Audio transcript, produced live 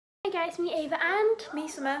guys, me Ava and me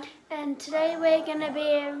Summer, and today we're gonna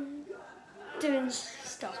be doing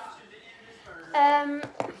stuff.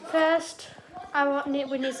 First,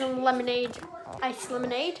 we need some lemonade, iced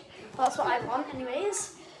lemonade. Well, that's what I want,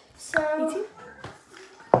 anyways. So,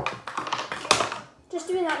 just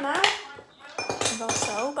doing that now. I've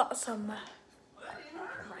also got some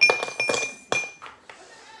rice.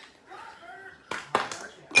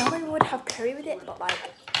 Normally we would have curry with it, but like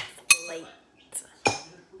it's late.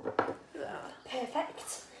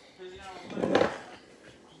 Perfect.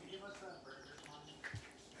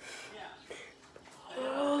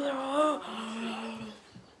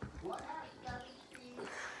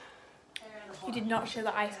 You did not show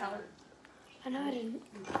the ice out. I know I didn't.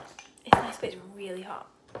 It's nice, but it's really hot.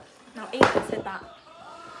 Now Ava said that.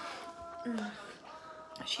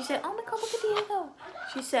 She said, "Oh my god, look at Diego."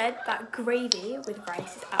 She said that gravy with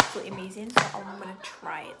rice is absolutely amazing, so I'm gonna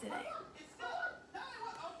try it today.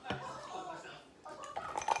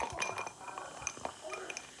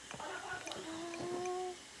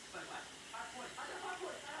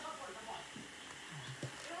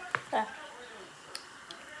 There.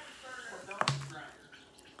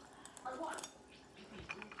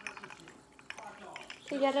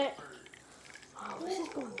 You get it? Oh, this is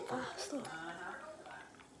going fast. Look.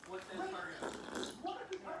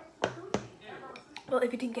 Well,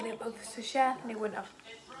 if you didn't get it both to share, then you wouldn't have.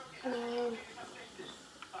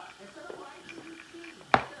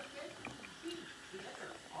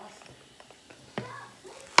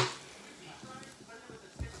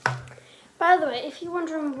 By the way, if you're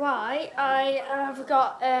wondering why I have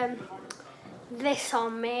got this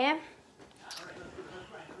on me,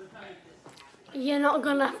 you're not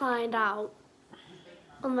gonna find out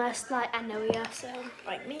unless like I know you. So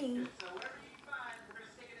Like me.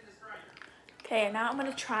 Okay, now I'm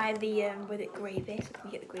gonna try the with it gravy. So can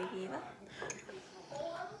we get the gravy over?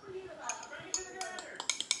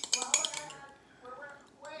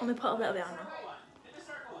 Only put a little bit on now.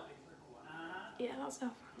 Yeah, that's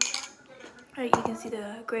enough. Right, you can see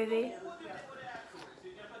the gravy.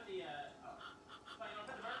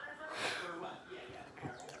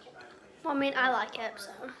 I mean, I like it.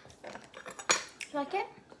 So you like it?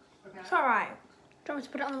 It's alright. Do you want me to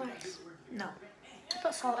put it on the rice? No, I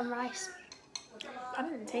put salt on rice. I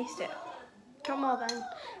didn't taste it. Do you want more then?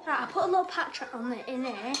 Right, I put a little patch on it in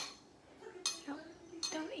there. No,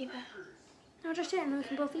 Don't either. no, just do it and we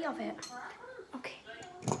can both eat of it. Okay.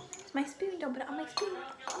 It's my spoon. Don't put it on my spoon.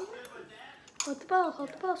 Hold the bowl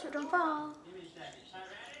so it don't fall.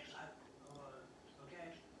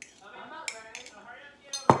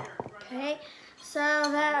 Okay, so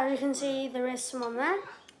there, as you can see, there is some on there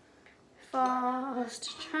for us to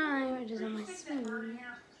try, which is on my spoon.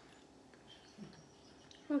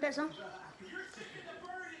 Can we get some?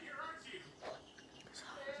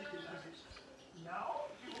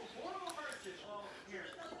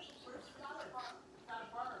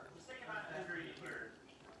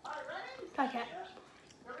 Okay.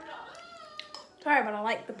 Sorry, but I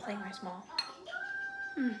like the plain rice more.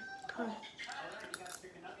 Cool.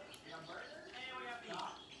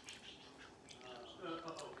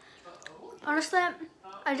 Honestly,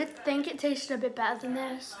 I did think it tasted a bit better than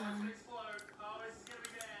this. I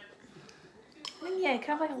mean, yeah, it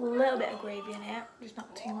can have like a little bit of gravy in it, just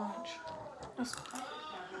not too much. That's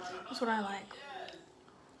what I like.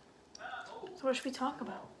 So what should we talk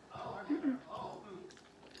about?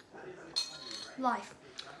 Life.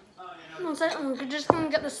 One second, I'm just gonna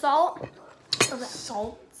get the salt.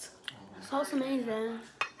 Salt. Salt's amazing.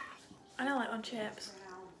 I don't like on chips.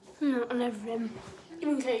 No, on everything.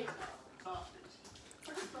 Even cake.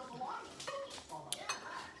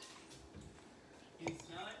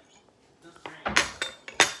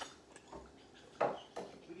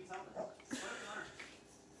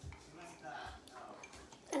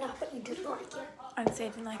 And I thought you didn't like it. I didn't say I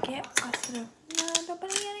didn't like it. I said, no, don't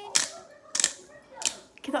put any in it.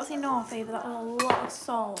 Because that's in our favour, that was a lot of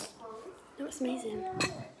salt. No, it's amazing.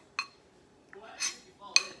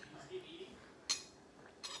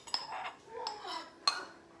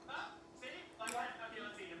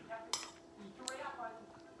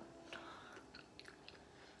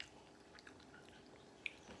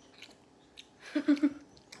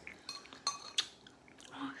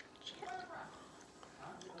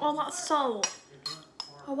 Oh, that's salt.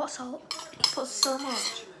 Oh, what salt? Put so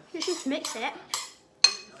much. You should mix it.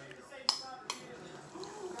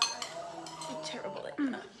 It's terrible,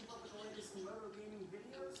 isn't it?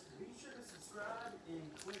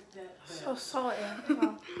 So salty.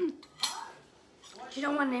 Wow. You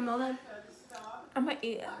don't want any more then? I might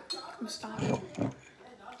eat it. I'm starving.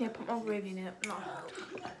 Yeah, put more gravy in it. No.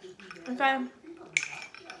 Okay.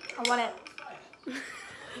 I want it.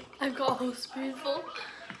 I've got a whole spoonful.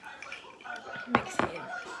 Mix it in.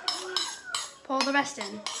 Pour the rest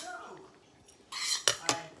in.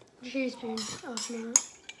 Teaspoon. Oh, no.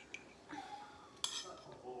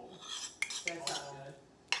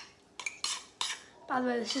 By the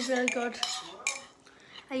way, this is really good.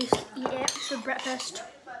 I used to eat it for breakfast.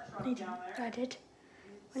 I did.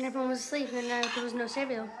 When everyone was asleep and there was no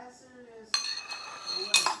cereal.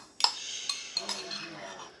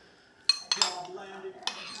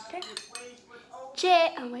 Okay.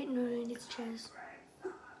 Cheers. Oh wait, no, it needs cheers.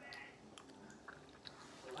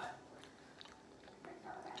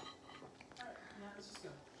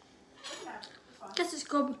 Guess it's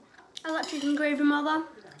good. I like chicken gravy more though.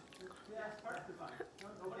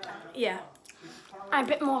 Yeah. And a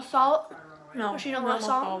bit more salt. No. Actually, not more that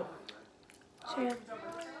salt. So yeah.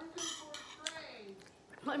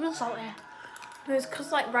 Not even salt here. No, it's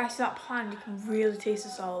because like rice is that bland, you can really taste the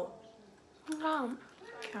salt. Wow.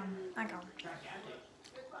 I can.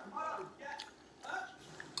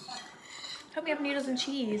 Hope you have noodles and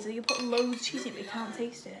cheese. You put loads of cheese in it, but you can't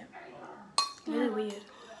taste it. Really weird.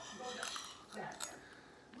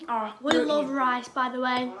 Oh, We love rice, by the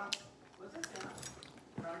way.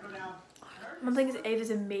 One thing Ava's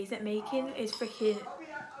amazing at making is freaking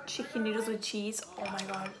chicken noodles with cheese. Oh my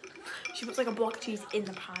god. She puts like a block of cheese in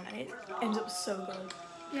the pan and it ends up so good.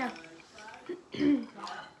 Yeah.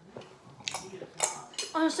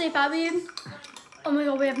 Honestly, if I were you, oh my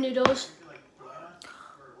god, we have noodles.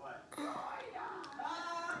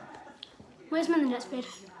 Where's my next bit?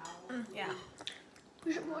 Yeah.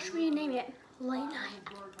 What should we name it? Late night.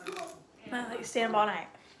 I like staying up all night.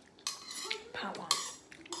 Part 1.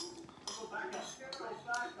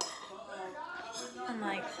 And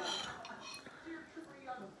like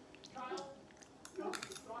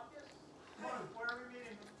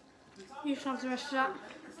You should have the rest of that.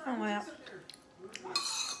 oh yeah.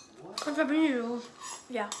 Let's have noodles.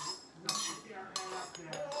 Yeah.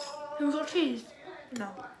 Have we got cheese? No.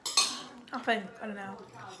 I think, I don't know.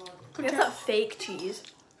 Good It's job. that fake cheese.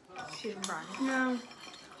 She's brand. No.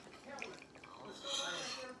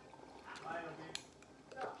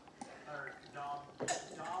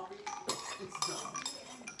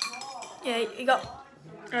 Yeah, you got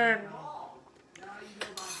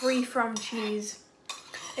free from cheese.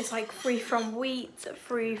 It's like free from wheat,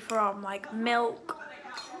 free from like milk,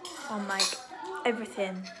 on like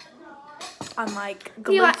everything, and like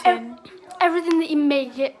You like gluten. everything that you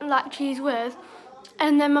make it like cheese with,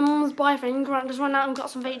 and then my mum's boyfriend Grant just went out and got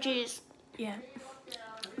some fake cheese. Yeah,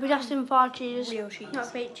 We asked him for cheese, real cheese.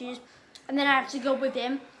 not fake cheese, and then I had to go with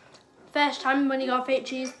him. First time when he got fake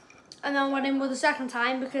cheese, and then went in with the second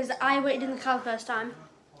time because I waited in the car the first time.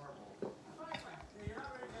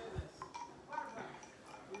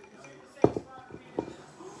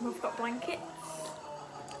 We've got blankets.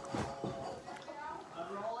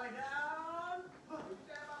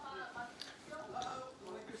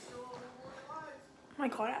 Oh my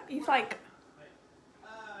god, you've like.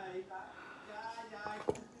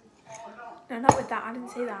 No, not with that. I didn't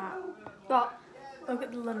say that. But Look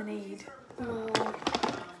at the lemonade. no.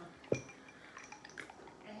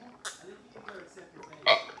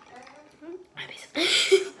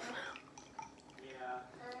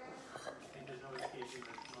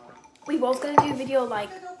 We was gonna do a video like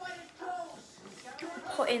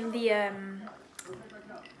putting the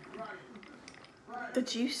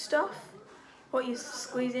juice stuff. What you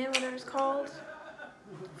squeeze in, whatever it's called.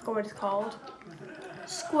 I forgot what it's called.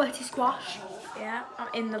 Squirty squash. Yeah,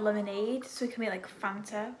 in the lemonade, so we can make like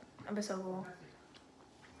Fanta. That'd be so cool.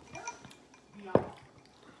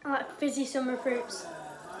 I like fizzy summer fruits.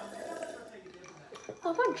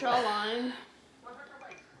 Oh, my jawline.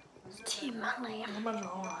 Too manly.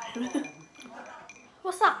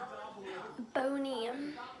 What's that? Bony.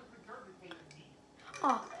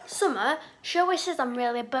 Oh, Summer, she always says I'm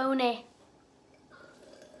really bony.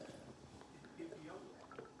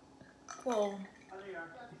 Whoa.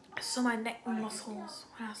 I saw my neck muscles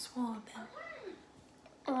when I swallowed them.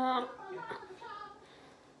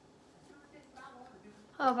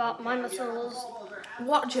 How about my muscles?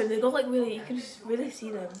 Watch them, they go like really, you can just really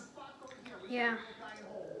see them. Yeah.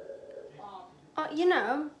 Oh, you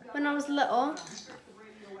know, when I was little,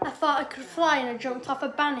 I thought I could fly and I jumped off a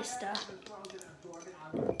banister.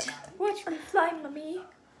 Watch me fly, mummy.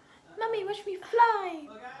 Mummy, watch me fly.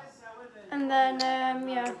 And then,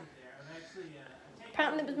 yeah.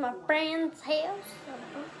 Apparently it was my friend's house.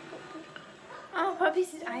 Oh,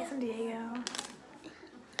 Puppy's is Ice San Diego.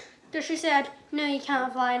 So she said, no, you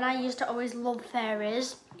can't fly, and I used to always love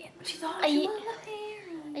fairies. Yeah, she thought I- she loved the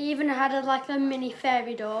fairies. I even had like a mini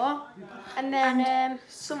fairy door, and then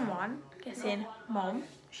Someone, guessing Mom,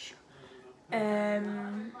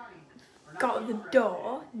 got the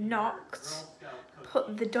door, knocked,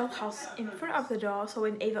 put the dollhouse in front of the door, so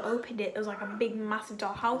when Ava opened it, there was like a big massive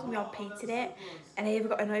dollhouse and we all painted it, and Ava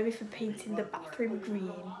got annoyed with me for painting the bathroom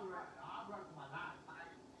green.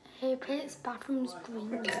 Who paints bathrooms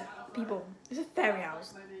green? People, it's a fairy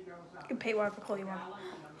house. You can paint whatever colour you want.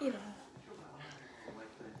 Ava.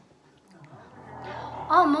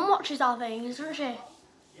 Oh, Mum watches our things, doesn't she?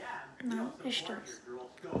 No. Yes, she does.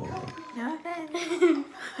 No offense.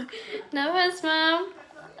 No offense, Mum.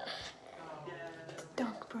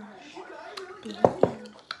 Dog brush.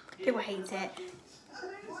 They will hate it.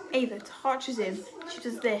 Ava touches him. She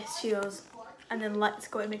does this. She goes, and then lets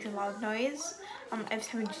go. It makes a loud noise. Every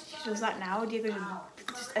time she does that now, Diego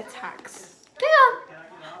just attacks. Yeah.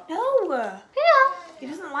 No. Yeah. He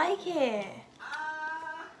doesn't like it.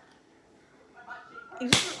 He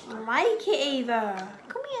doesn't like it, Ava.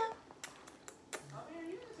 Come here.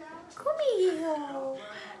 Come here.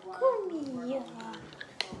 Come here.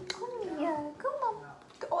 Come here. Come on.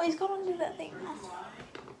 Oh, he's gone under that thing.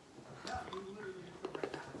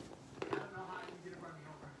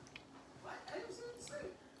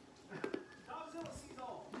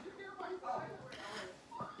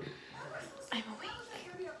 I'm awake.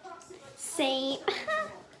 Same.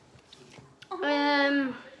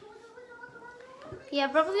 Yeah,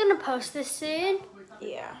 probably gonna post this soon.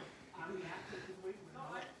 Yeah.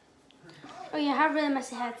 Oh yeah, I have really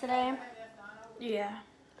messy hair today. Yeah.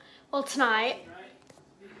 Well, tonight.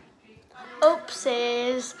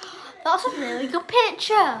 Oopsies. That's a really good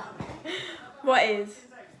picture. What is?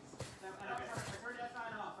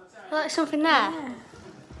 Like something there.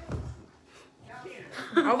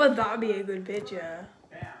 How would that be a good picture?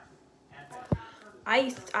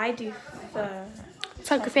 I do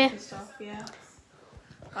Photography. stuff, yeah.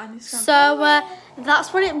 So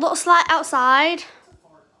that's what it looks like outside.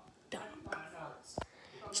 Dark.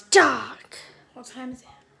 It's dark. What time is it?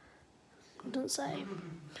 It doesn't say.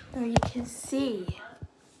 Oh, you can see.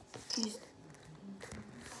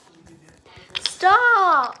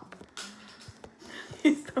 Stop.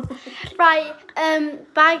 Right.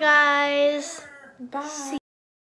 Bye, guys. Bye.